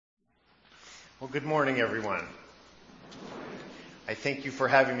Well, good morning, everyone. I thank you for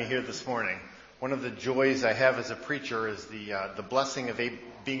having me here this morning. One of the joys I have as a preacher is the blessing of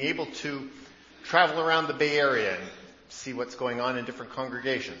being able to travel around the Bay Area and see what's going on in different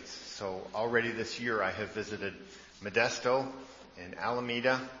congregations. So already this year I have visited Modesto and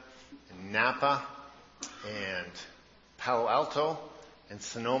Alameda and Napa and Palo Alto and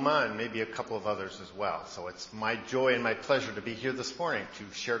Sonoma and maybe a couple of others as well. So it's my joy and my pleasure to be here this morning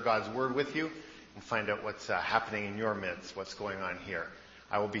to share God's Word with you and find out what's happening in your midst, what's going on here.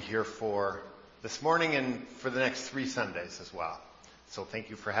 I will be here for this morning and for the next 3 Sundays as well. So thank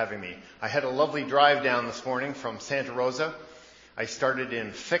you for having me. I had a lovely drive down this morning from Santa Rosa. I started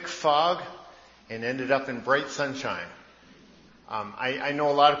in thick fog and ended up in bright sunshine. I know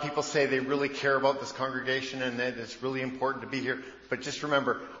a lot of people say they really care about this congregation and that it's really important to be here. But just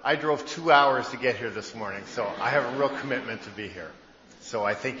remember, I drove 2 hours to get here this morning, so I have a real commitment to be here. So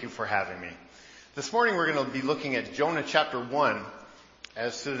I thank you for having me. This morning we're going to be looking at Jonah chapter 1.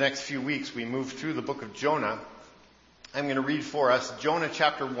 As to the next few weeks we move through the book of Jonah, I'm going to read for us Jonah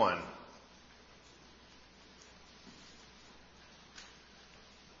chapter 1.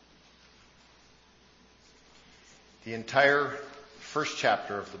 The entire first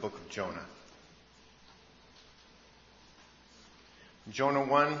chapter of the book of Jonah. Jonah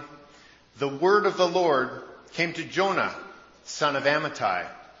 1. The word of the Lord came to Jonah, son of Amittai.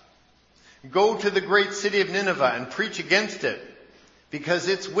 Go to the great city of Nineveh and preach against it, because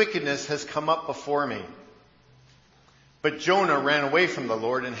its wickedness has come up before me. But Jonah ran away from the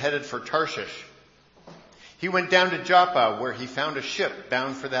Lord and headed for Tarshish. He went down to Joppa, where he found a ship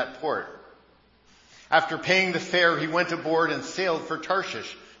bound for that port. After paying the fare, he went aboard and sailed for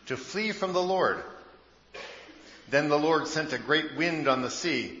Tarshish to flee from the Lord. Then the Lord sent a great wind on the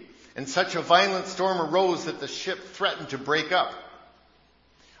sea, and such a violent storm arose that the ship threatened to break up.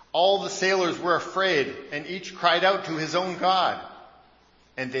 All the sailors were afraid, and each cried out to his own God.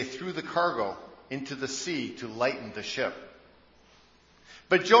 And they threw the cargo into the sea to lighten the ship.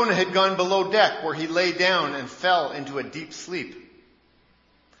 But Jonah had gone below deck, where he lay down and fell into a deep sleep.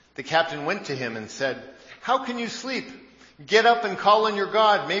 The captain went to him and said, "How can you sleep? Get up and call on your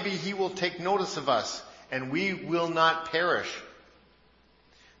God. Maybe he will take notice of us, and we will not perish."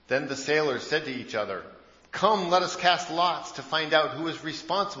 Then the sailors said to each other, "Come, let us cast lots to find out who is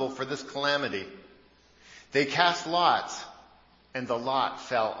responsible for this calamity." They cast lots, and the lot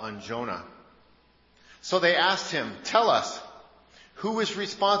fell on Jonah. So they asked him, "Tell us, who is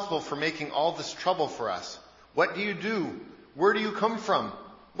responsible for making all this trouble for us? What do you do? Where do you come from?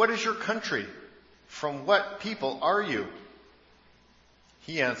 What is your country? From what people are you?"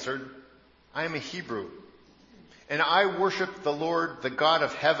 He answered, "I am a Hebrew, and I worship the Lord, the God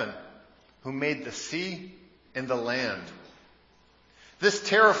of heaven, who made the sea and the land." This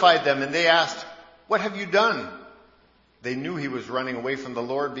terrified them, and they asked, "What have you done?" They knew he was running away from the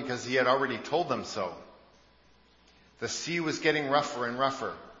Lord because he had already told them so. The sea was getting rougher and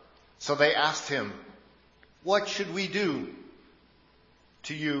rougher. So they asked him, "What should we do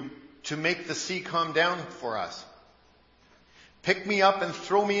to you to make the sea calm down for us?" "Pick me up and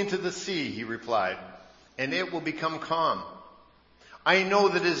throw me into the sea," he replied, "and it will become calm. I know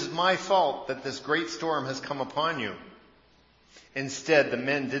that it is my fault that this great storm has come upon you." Instead, the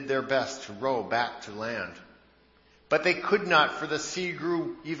men did their best to row back to land. But they could not, for the sea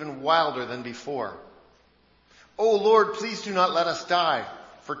grew even wilder than before. "O Lord, please do not let us die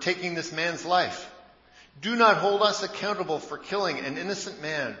for taking this man's life. Do not hold us accountable for killing an innocent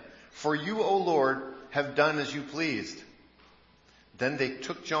man, for you, O Lord, have done as you pleased." Then they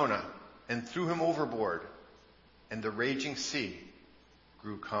took Jonah and threw him overboard, and the raging sea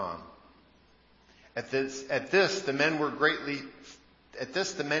grew calm. At this the men greatly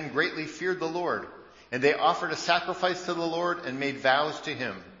feared the Lord, and they offered a sacrifice to the Lord and made vows to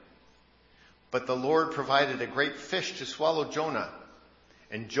him. But the Lord provided a great fish to swallow Jonah,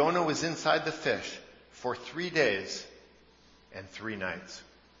 and Jonah was inside the fish for 3 days and 3 nights.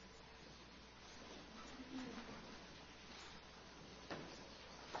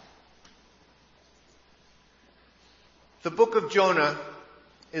 The book of Jonah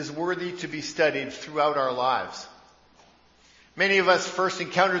is worthy to be studied throughout our lives. Many of us first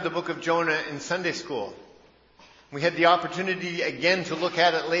encountered the book of Jonah in Sunday school. We had the opportunity again to look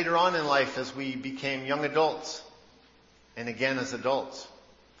at it later on in life as we became young adults, and again as adults.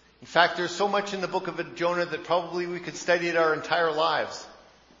 In fact, there's so much in the book of Jonah that probably we could study it our entire lives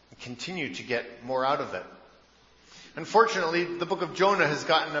and continue to get more out of it. Unfortunately, the book of Jonah has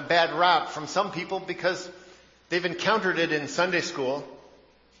gotten a bad rap from some people because they've encountered it in Sunday school,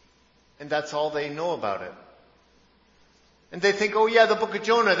 and that's all they know about it. And they think, oh yeah, the book of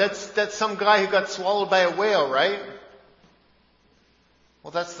Jonah, that's some guy who got swallowed by a whale, right?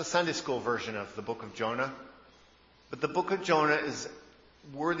 Well, that's the Sunday school version of the book of Jonah. But the book of Jonah is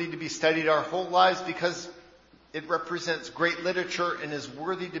worthy to be studied our whole lives because it represents great literature and is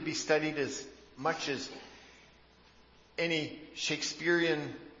worthy to be studied as much as any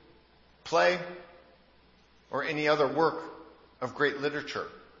Shakespearean play or any other work of great literature.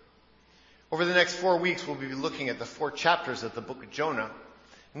 Over the next 4 weeks, we'll be looking at the 4 chapters of the book of Jonah.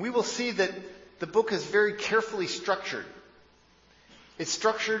 And we will see that the book is very carefully structured. It's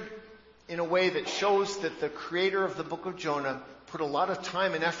structured in a way that shows that the creator of the book of Jonah put a lot of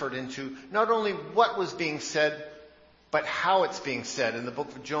time and effort into not only what was being said, but how it's being said in the book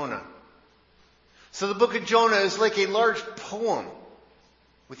of Jonah. So the book of Jonah is like a large poem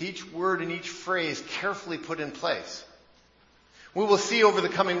with each word and each phrase carefully put in place. We will see over the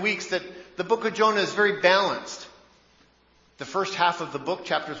coming weeks that the book of Jonah is very balanced. The first half of the book,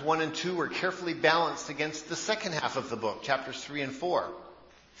 chapters 1 and 2, are carefully balanced against the second half of the book, chapters 3 and 4.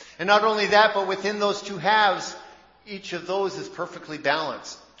 And not only that, but within those two halves, each of those is perfectly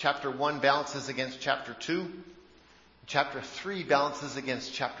balanced. Chapter 1 balances against chapter 2. Chapter 3 balances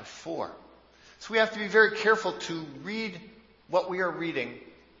against chapter 4. So we have to be very careful to read what we are reading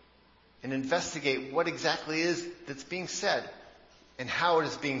and investigate what exactly is that's being said and how it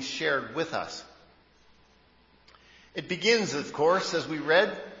is being shared with us. It begins, of course, as we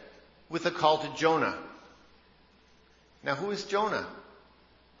read, with a call to Jonah. Now, who is Jonah?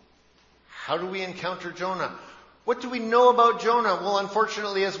 How do we encounter Jonah? What do we know about Jonah? Well,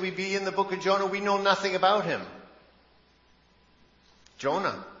 unfortunately, as we begin the book of Jonah, we know nothing about him.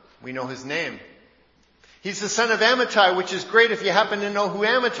 Jonah, we know his name. He's the son of Amittai, which is great if you happen to know who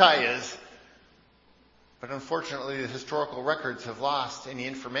Amittai is. But unfortunately, the historical records have lost any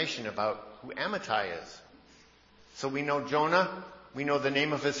information about who Amittai is. So we know Jonah, we know the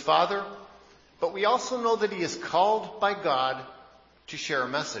name of his father, but we also know that he is called by God to share a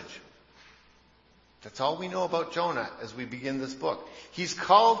message. That's all we know about Jonah as we begin this book. He's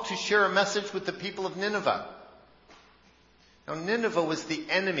called to share a message with the people of Nineveh. Now, Nineveh was the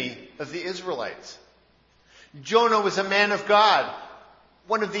enemy of the Israelites. Jonah was a man of God,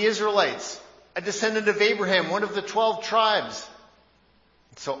 one of the Israelites, a descendant of Abraham, one of the 12 tribes.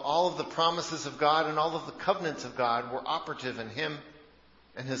 So all of the promises of God and all of the covenants of God were operative in him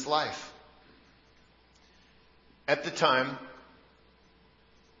and his life. At the time,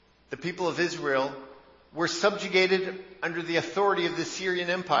 the people of Israel were subjugated under the authority of the Syrian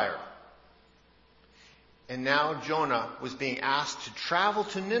Empire. And now Jonah was being asked to travel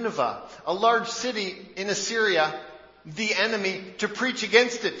to Nineveh, a large city in Assyria, the enemy, to preach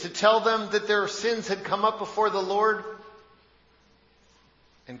against it, to tell them that their sins had come up before the Lord,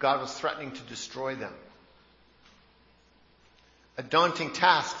 and God was threatening to destroy them. A daunting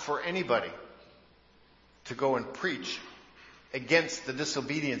task for anybody to go and preach against the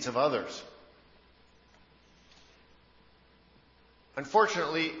disobedience of others.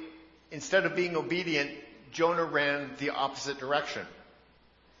 Unfortunately, instead of being obedient, Jonah ran the opposite direction.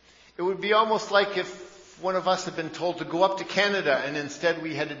 It would be almost like if one of us had been told to go up to Canada and instead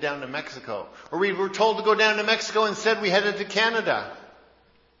we headed down to Mexico. Or we were told to go down to Mexico and instead we headed to Canada.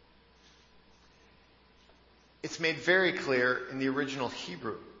 It's made very clear in the original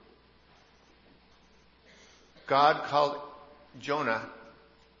Hebrew. God called Jonah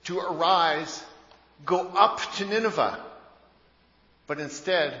to arise, go up to Nineveh. But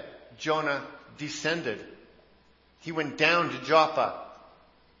instead, Jonah descended. He went down to Joppa,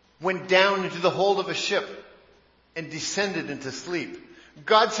 went down into the hold of a ship, and descended into sleep.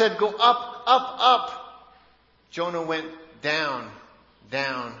 God said, go up, up, up. Jonah went down,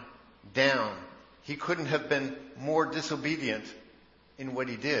 down, down. He couldn't have been more disobedient in what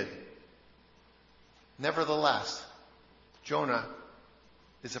he did. Nevertheless, Jonah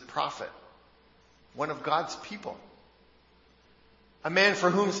is a prophet, one of God's people, a man for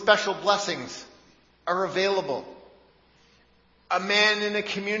whom special blessings are available, a man in a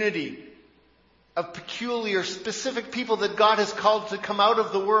community of peculiar, specific people that God has called to come out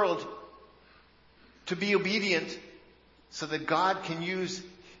of the world to be obedient so that God can use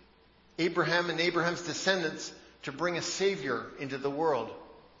Abraham and Abraham's descendants to bring a Savior into the world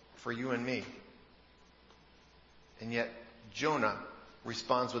for you and me. And yet, Jonah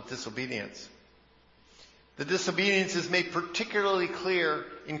responds with disobedience. The disobedience is made particularly clear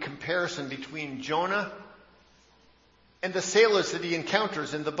in comparison between Jonah and the sailors that he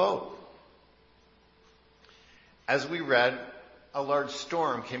encounters in the boat. As we read, a large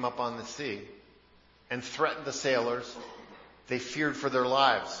storm came up on the sea and threatened the sailors. They feared for their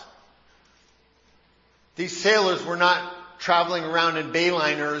lives. These sailors were not traveling around in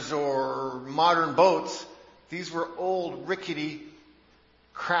bayliners or modern boats. These were old, rickety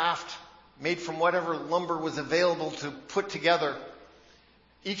craft made from whatever lumber was available to put together.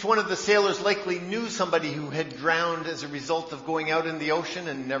 Each one of the sailors likely knew somebody who had drowned as a result of going out in the ocean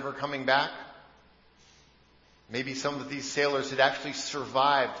and never coming back. Maybe some of these sailors had actually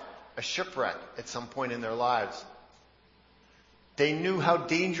survived a shipwreck at some point in their lives. They knew how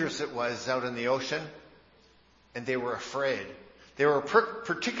dangerous it was out in the ocean, and they were afraid. They were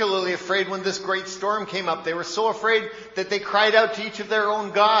particularly afraid when this great storm came up. They were so afraid that they cried out to each of their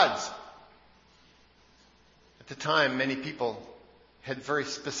own gods. At the time, many people had very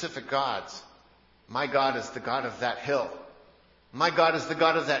specific gods. My God is the God of that hill. My God is the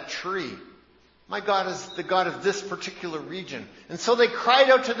God of that tree. My God is the God of this particular region. And so they cried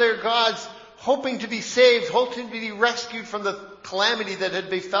out to their gods, hoping to be saved, hoping to be rescued from the calamity that had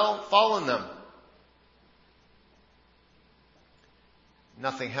befallen them.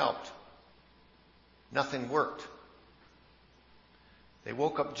 Nothing helped. Nothing worked. They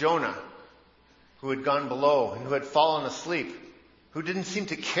woke up Jonah, who had gone below and who had fallen asleep, who didn't seem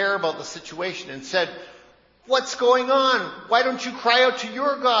to care about the situation, and said, "What's going on? Why don't you cry out to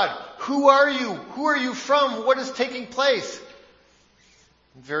your God? Who are you? Who are you from? What is taking place?"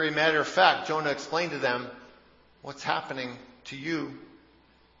 Very matter of fact, Jonah explained to them, "What's happening to you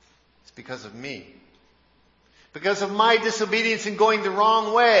is because of me. Because of my disobedience in going the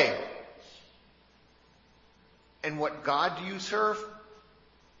wrong way." "And what God do you serve?"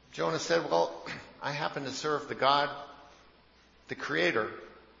 Jonah said, "Well, I happen to serve the God, the creator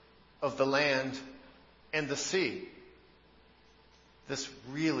of the land and the sea." This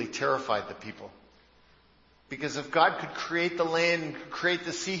really terrified the people. Because if God could create the land and could create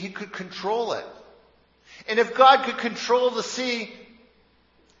the sea, he could control it. And if God could control the sea,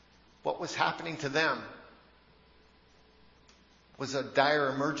 what was happening to them was a dire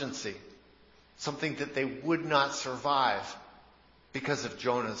emergency. Something that they would not survive because of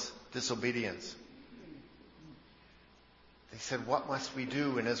Jonah's disobedience. They said, "What must we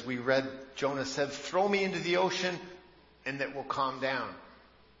do?" And as we read, Jonah said, "Throw me into the ocean and it will calm down."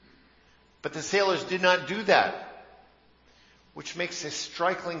 But the sailors did not do that, which makes a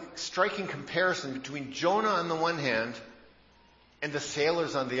striking comparison between Jonah on the one hand and the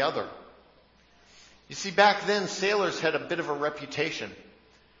sailors on the other. You see, back then, sailors had a bit of a reputation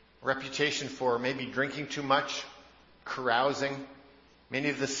for maybe drinking too much, carousing. Many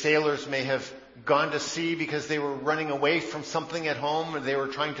of the sailors may have gone to sea because they were running away from something at home, or they were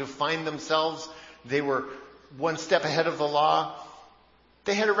trying to find themselves. They were one step ahead of the law.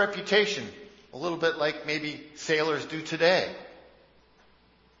 They had a reputation, a little bit like maybe sailors do today.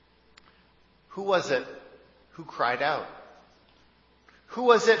 Who was it who cried out? Who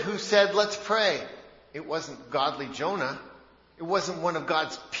was it who said, "Let's pray"? It wasn't godly Jonah. It wasn't one of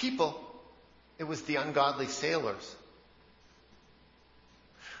God's people. It was the ungodly sailors.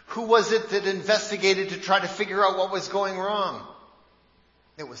 Who was it that investigated to try to figure out what was going wrong?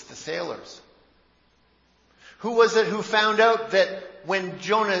 It was the sailors. Who was it who found out that when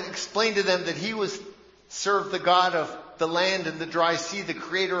Jonah explained to them that he served the God of the land and the dry sea, the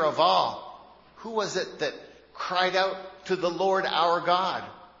creator of all? Who was it that cried out to the Lord our God?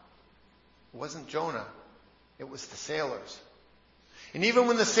 It wasn't Jonah. It was the sailors. And even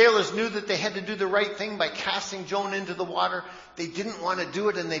when the sailors knew that they had to do the right thing by casting Jonah into the water, they didn't want to do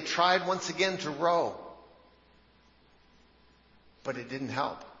it, and they tried once again to row. But it didn't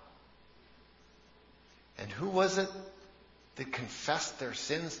help. And who was it that confessed their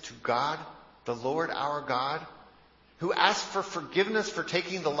sins to God, the Lord our God, who asked for forgiveness for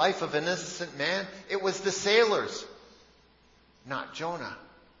taking the life of an innocent man? It was the sailors, not Jonah.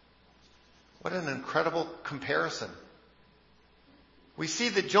 What an incredible comparison. We see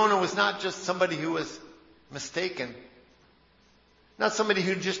that Jonah was not just somebody who was mistaken, not somebody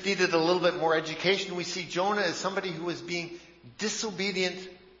who just needed a little bit more education. We see Jonah as somebody who was being disobedient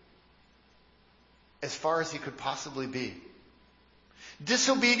as far as he could possibly be.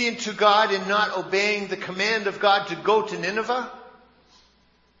 Disobedient to God in not obeying the command of God to go to Nineveh,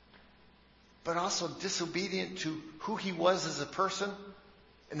 but also disobedient to who he was as a person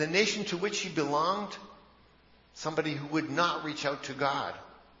and the nation to which he belonged. Somebody who would not reach out to God,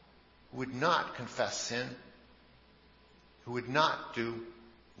 who would not confess sin, who would not do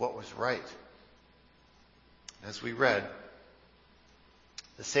what was right. As we read,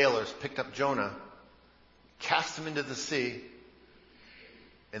 the sailors picked up Jonah, cast him into the sea,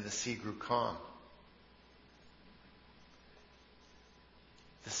 and the sea grew calm.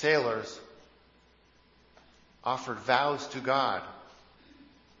 The sailors offered vows to God,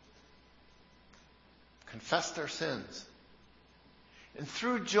 confessed their sins, And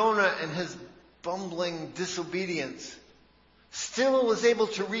through Jonah and his bumbling disobedience, still was able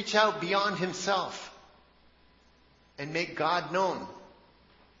to reach out beyond himself and make God known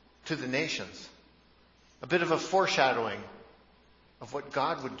to the nations. A bit of a foreshadowing of what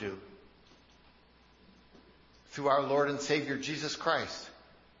God would do through our Lord and Savior Jesus Christ,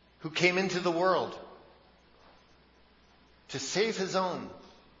 who came into the world to save his own,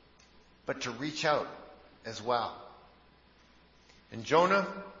 but to reach out as well. And Jonah,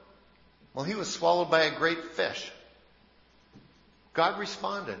 well, he was swallowed by a great fish. God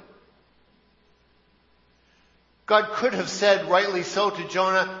responded. God could have said, rightly so, to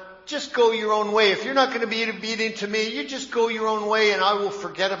Jonah, just go your own way. If you're not going to be obedient to me, you just go your own way and I will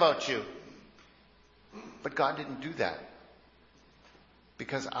forget about you. But God didn't do that.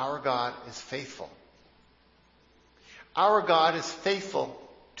 Because our God is faithful. Our God is faithful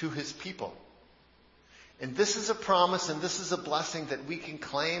to his people. And this is a promise and this is a blessing that we can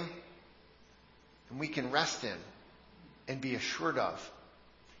claim and we can rest in and be assured of.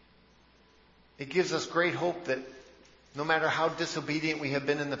 It gives us great hope that no matter how disobedient we have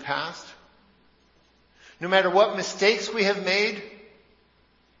been in the past, no matter what mistakes we have made,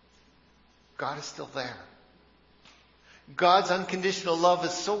 God is still there. God's unconditional love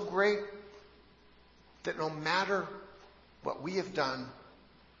is so great that no matter what we have done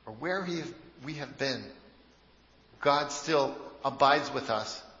or where we have been, God still abides with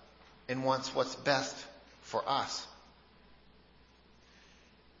us and wants what's best for us.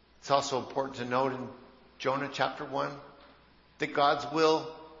 It's also important to note in Jonah chapter 1 that God's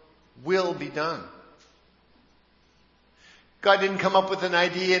will be done. God didn't come up with an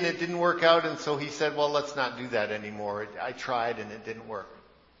idea and it didn't work out, and so he said, well, let's not do that anymore. I tried and it didn't work.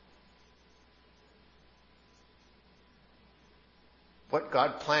 What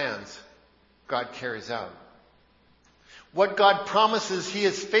God plans, God carries out. What God promises, he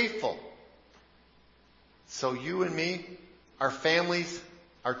is faithful. So you and me, our families,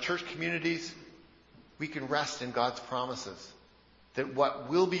 our church communities, we can rest in God's promises. That what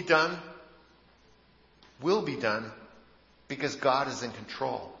will be done because God is in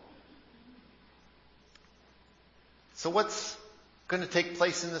control. So what's going to take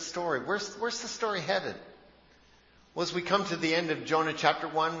place in this story? Where's the story headed? Well, as we come to the end of Jonah chapter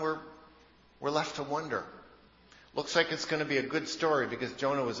 1, we're left to wonder. Looks like it's going to be a good story because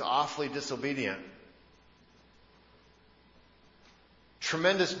Jonah was awfully disobedient.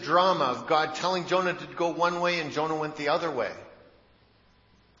 Tremendous drama of God telling Jonah to go one way and Jonah went the other way.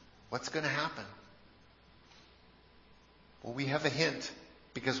 What's going to happen? Well, we have a hint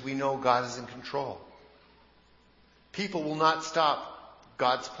because we know God is in control. People will not stop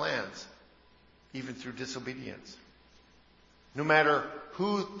God's plans, even through disobedience. No matter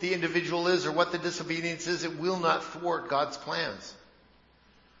who the individual is or what the disobedience is, it will not thwart God's plans.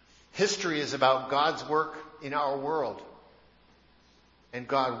 History is about God's work in our world. And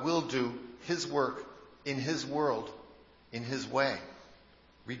God will do his work in his world, in his way,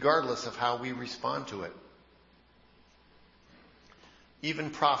 regardless of how we respond to it.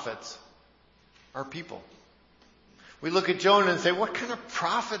 Even prophets are people. We look at Jonah and say, what kind of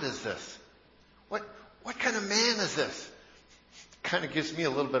prophet is this? What kind of man is this? Kind of gives me a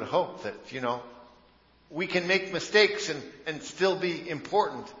little bit of hope that, we can make mistakes and still be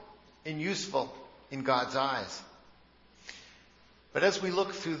important and useful in God's eyes. But as we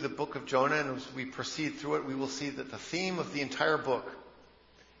look through the book of Jonah and as we proceed through it, we will see that the theme of the entire book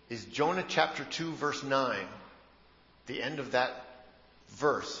is Jonah chapter 2, verse 9. The end of that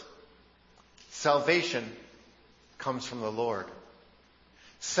verse. Salvation comes from the Lord.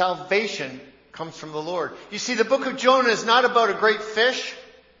 Salvation comes from the Lord. You see, the book of Jonah is not about a great fish.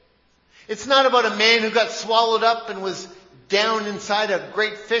 It's not about a man who got swallowed up and was down inside a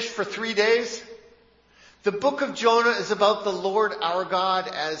great fish for 3 days. The book of Jonah is about the Lord our God,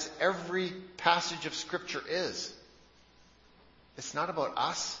 as every passage of Scripture is. It's not about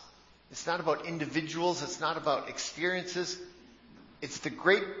us. It's not about individuals. It's not about experiences. It's the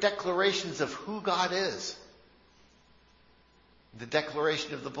great declarations of who God is. The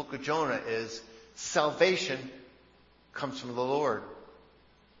declaration of the book of Jonah is salvation comes from the Lord.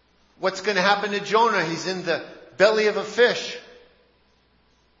 What's going to happen to Jonah? He's in the belly of a fish.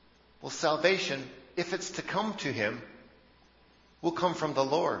 Well, salvation, if it's to come to him, will come from the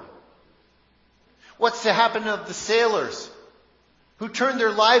Lord. What's to happen to the sailors who turned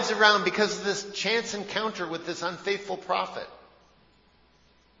their lives around because of this chance encounter with this unfaithful prophet?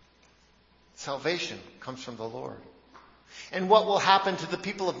 Salvation comes from the Lord. And what will happen to the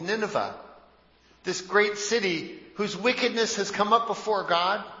people of Nineveh, this great city whose wickedness has come up before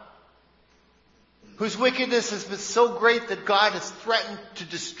God? whose wickedness has been so great that God has threatened to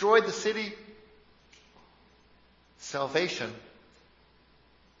destroy the city. Salvation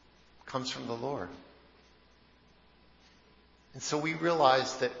comes from the Lord. And so we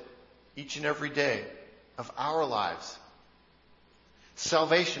realize that each and every day of our lives,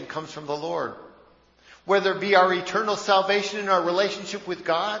 salvation comes from the Lord. Whether it be our eternal salvation in our relationship with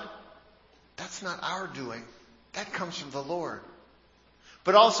God, that's not our doing. That comes from the Lord.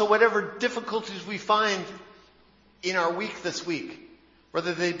 But also whatever difficulties we find in our week this week,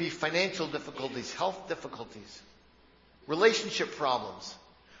 whether they be financial difficulties, health difficulties, relationship problems,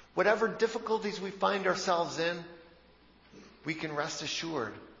 whatever difficulties we find ourselves in, we can rest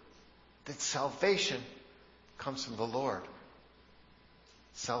assured that salvation comes from the Lord.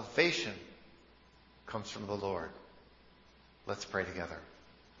 Salvation comes from the Lord. Let's pray together.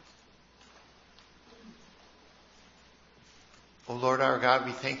 O Lord our God,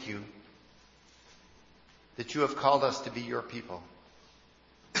 we thank you that you have called us to be your people.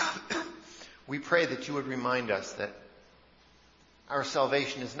 We pray that you would remind us that our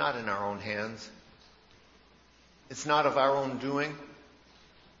salvation is not in our own hands. It's not of our own doing,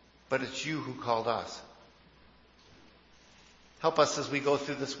 but it's you who called us. Help us as we go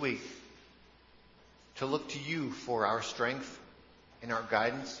through this week to look to you for our strength and our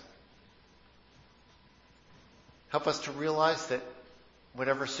guidance. Help us to realize that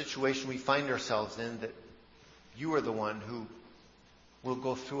whatever situation we find ourselves in, that you are the one who will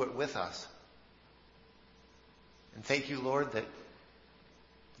go through it with us. And thank you, Lord, that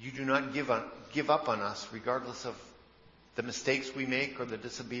you do not give up on us regardless of the mistakes we make or the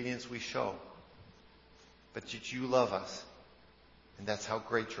disobedience we show, but that you love us. And that's how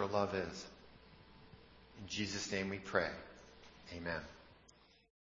great your love is. In Jesus' name we pray. Amen.